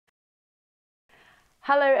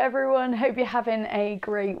Hello everyone, hope you're having a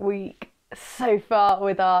great week so far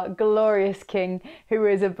with our glorious King who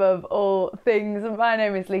is above all things. My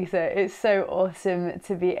name is Lisa. It's so awesome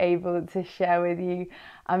to be able to share with you.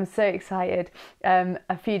 I'm so excited.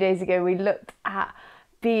 A few days ago we looked at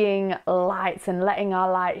being lights and letting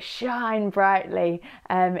our light shine brightly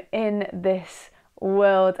in this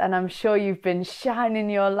world, and I'm sure you've been shining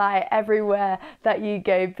your light everywhere that you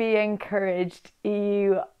go. Be encouraged.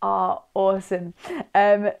 You are awesome.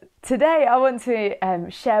 Today I want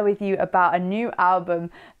to share with you about a new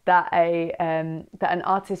album that an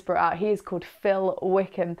artist brought out. He is called Phil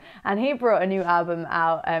Wickham, and he brought a new album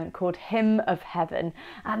out called Hymn of Heaven,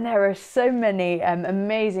 and there are so many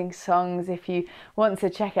amazing songs. If you want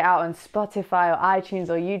to check it out on Spotify or iTunes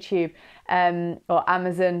or YouTube or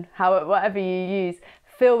Amazon, whatever you use,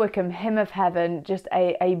 Phil Wickham, Hymn of Heaven, just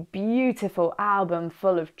a beautiful album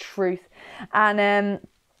full of truth. And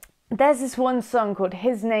there's this one song called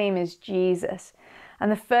His Name is Jesus,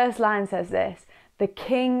 and the first line says this: "The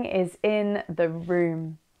King is in the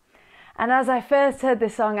room." And as I first heard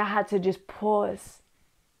this song, I had to just pause.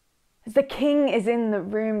 The King is in the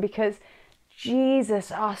room because Jesus,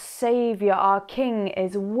 our Saviour, our King,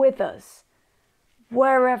 is with us.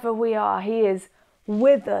 Wherever we are, He is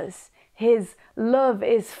with us. His love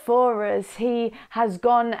is for us. He has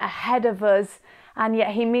gone ahead of us, and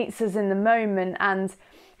yet He meets us in the moment. And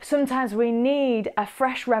sometimes we need a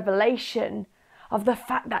fresh revelation of the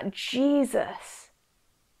fact that Jesus,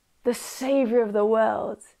 the Saviour of the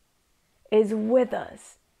world, is with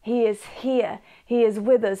us. He is here. He is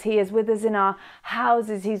with us. He is with us in our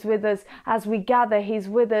houses. He's with us as we gather. He's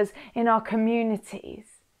with us in our communities.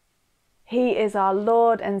 He is our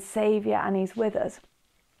Lord and Saviour, and He's with us.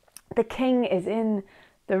 The King is in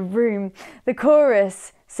the room. The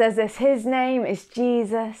chorus says this: His name is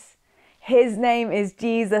Jesus. His name is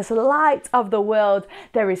Jesus, light of the world.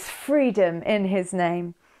 There is freedom in His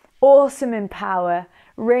name. Awesome in power,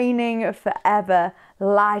 reigning forever,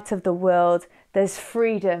 light of the world. There's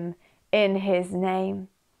freedom in His name.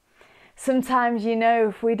 Sometimes,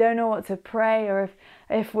 if we don't know what to pray, or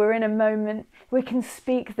if we're in a moment, we can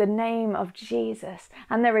speak the name of Jesus,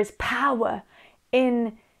 and there is power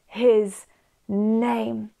in His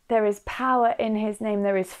name. There is power in His name.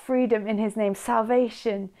 There is freedom in His name.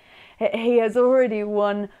 Salvation, He has already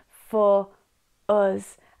won for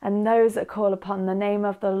us, and those that call upon the name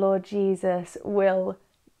of the Lord Jesus will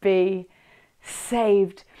be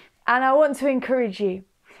saved. And I want to encourage you,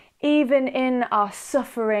 even in our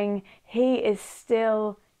suffering, He is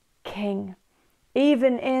still King.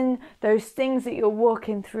 Even in those things that you're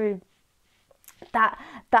walking through that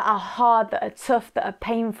are hard, that are tough, that are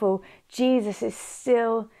painful, Jesus is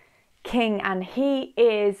still King, and He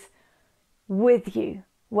is with you.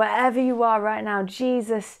 Wherever you are right now,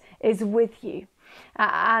 Jesus is with you.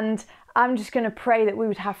 And I'm just going to pray that we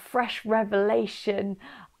would have fresh revelation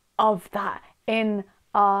of that in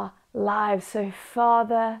our lives. So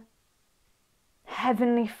Father,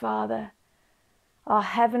 Heavenly Father, our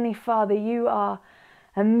Heavenly Father, You are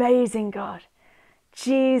amazing, God.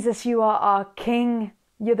 Jesus, You are our King.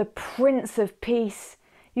 You're the Prince of Peace.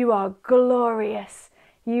 You are glorious.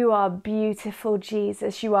 You are beautiful,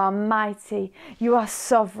 Jesus. You are mighty. You are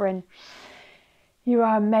sovereign. You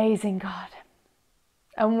are amazing, God.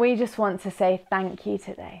 And we just want to say thank You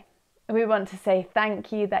today. We want to say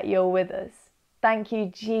thank You that You're with us. Thank You,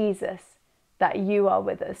 Jesus, that You are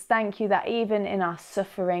with us. Thank You that even in our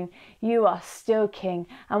suffering, You are still King.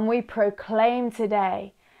 And we proclaim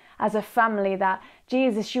today as a family that,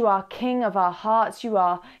 Jesus, You are King of our hearts. You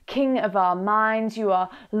are King of our minds. You are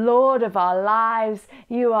Lord of our lives.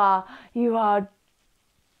 You are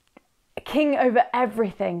King over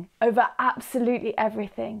everything, over absolutely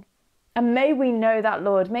everything. And may we know that,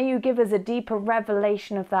 Lord. May You give us a deeper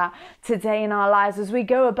revelation of that today in our lives. As we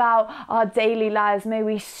go about our daily lives, may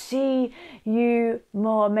we see You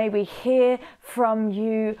more. May we hear from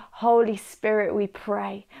You. Holy Spirit, we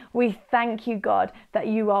pray. We thank You, God, that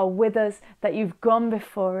You are with us, that You've gone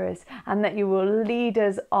before us, and that You will lead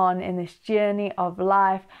us on in this journey of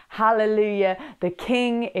life. Hallelujah. The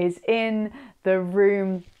King is in the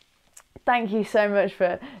room. Thank you so much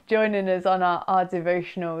for joining us on our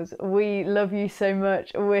devotionals. We love you so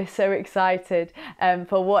much. We're so excited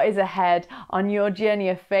for what is ahead on your journey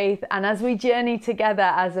of faith. And as we journey together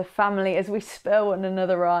as a family, as we spur one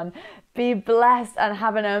another on, be blessed and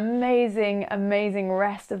have an amazing, amazing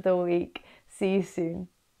rest of the week. See you soon.